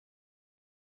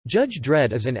Judge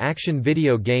Dredd is an action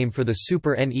video game for the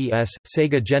Super NES,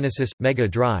 Sega Genesis, Mega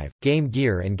Drive, Game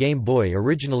Gear and Game Boy,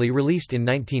 originally released in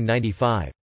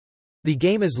 1995. The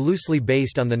game is loosely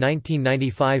based on the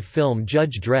 1995 film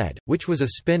Judge Dredd, which was a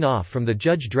spin-off from the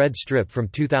Judge Dredd strip from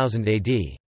 2000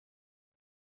 AD.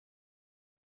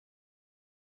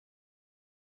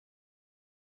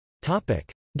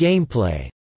 Gameplay.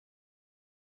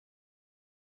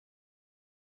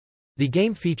 The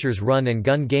game features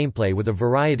run-and-gun gameplay with a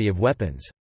variety of weapons.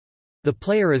 The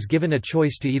player is given a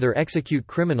choice to either execute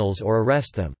criminals or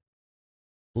arrest them.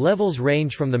 Levels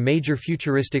range from the major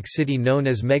futuristic city known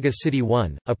as Mega City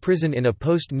 1, a prison in a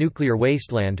post-nuclear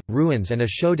wasteland, ruins and a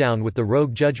showdown with the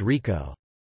rogue Judge Rico.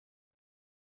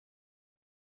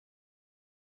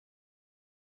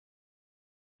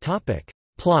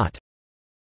 Plot.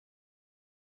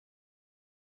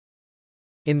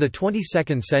 In the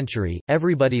 22nd century,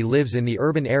 everybody lives in the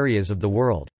urban areas of the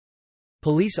world.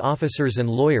 Police officers and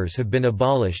lawyers have been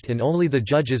abolished and only the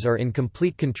judges are in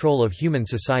complete control of human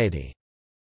society.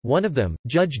 One of them,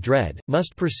 Judge Dredd,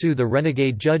 must pursue the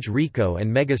renegade Judge Rico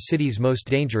and Mega City's most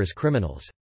dangerous criminals.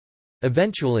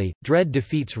 Eventually, Dredd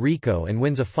defeats Rico and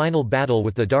wins a final battle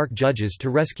with the Dark Judges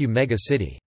to rescue Mega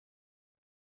City.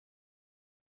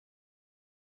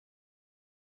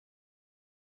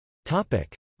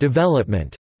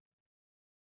 Development.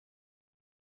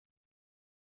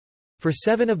 For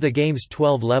 7 of the game's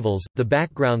 12 levels, the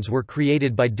backgrounds were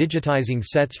created by digitizing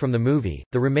sets from the movie.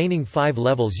 The remaining 5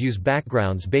 levels use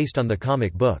backgrounds based on the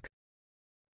comic book.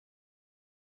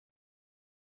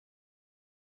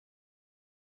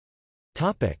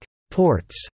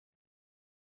 Ports.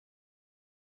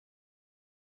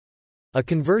 A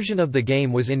conversion of the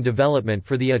game was in development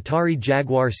for the Atari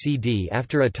Jaguar CD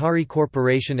after Atari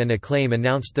Corporation and Acclaim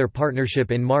announced their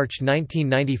partnership in March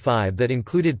 1995 that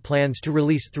included plans to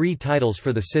release 3 titles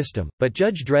for the system, but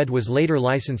Judge Dredd was later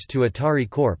licensed to Atari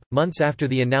Corp. Months after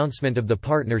the announcement of the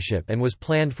partnership and was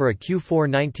planned for a Q4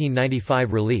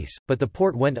 1995 release, but the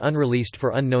port went unreleased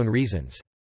for unknown reasons.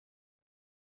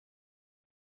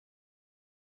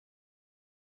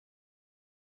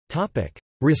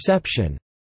 Reception.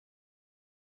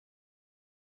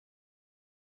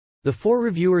 The 4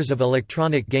 reviewers of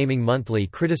Electronic Gaming Monthly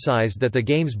criticized that the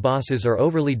game's bosses are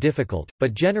overly difficult,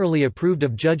 but generally approved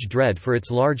of Judge Dredd for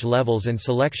its large levels and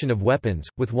selection of weapons,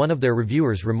 with one of their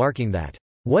reviewers remarking that,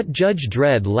 "What Judge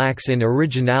Dredd lacks in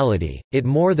originality, it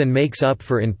more than makes up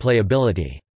for in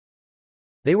playability."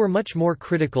 They were much more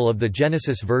critical of the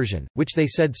Genesis version, which they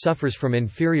said suffers from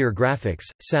inferior graphics,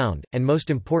 sound, and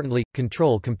most importantly,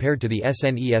 control compared to the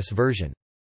SNES version.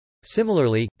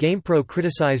 Similarly, GamePro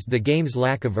criticized the game's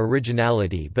lack of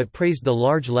originality but praised the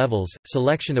large levels,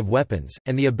 selection of weapons,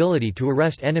 and the ability to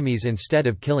arrest enemies instead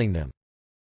of killing them.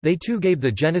 They too gave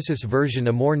the Genesis version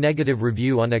a more negative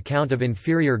review on account of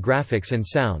inferior graphics and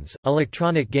sounds.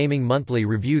 Electronic Gaming Monthly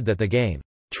reviewed that the game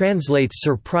translates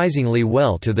surprisingly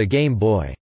well to the Game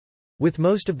Boy, with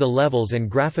most of the levels and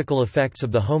graphical effects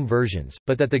of the home versions,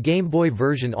 but that the Game Boy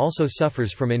version also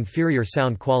suffers from inferior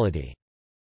sound quality.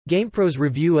 GamePro's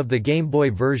review of the Game Boy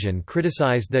version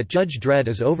criticized that Judge Dredd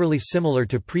is overly similar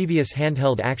to previous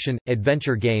handheld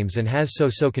action-adventure games and has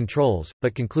so-so controls,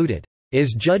 but concluded,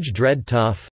 "Is Judge Dredd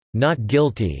tough? Not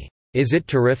guilty. Is it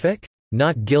terrific?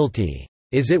 Not guilty.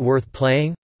 Is it worth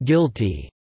playing? Guilty."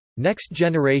 Next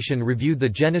Generation reviewed the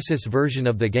Genesis version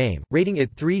of the game, rating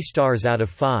it 3 stars out of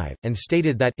 5, and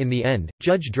stated that, in the end,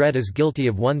 Judge Dredd is guilty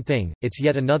of one thing, it's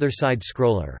yet another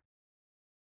side-scroller.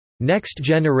 Next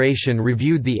Generation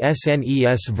reviewed the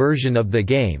SNES version of the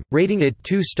game, rating it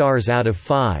 2 stars out of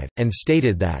 5, and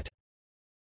stated that,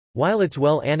 while it's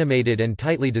well animated and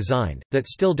tightly designed, that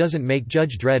still doesn't make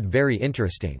Judge Dredd very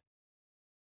interesting.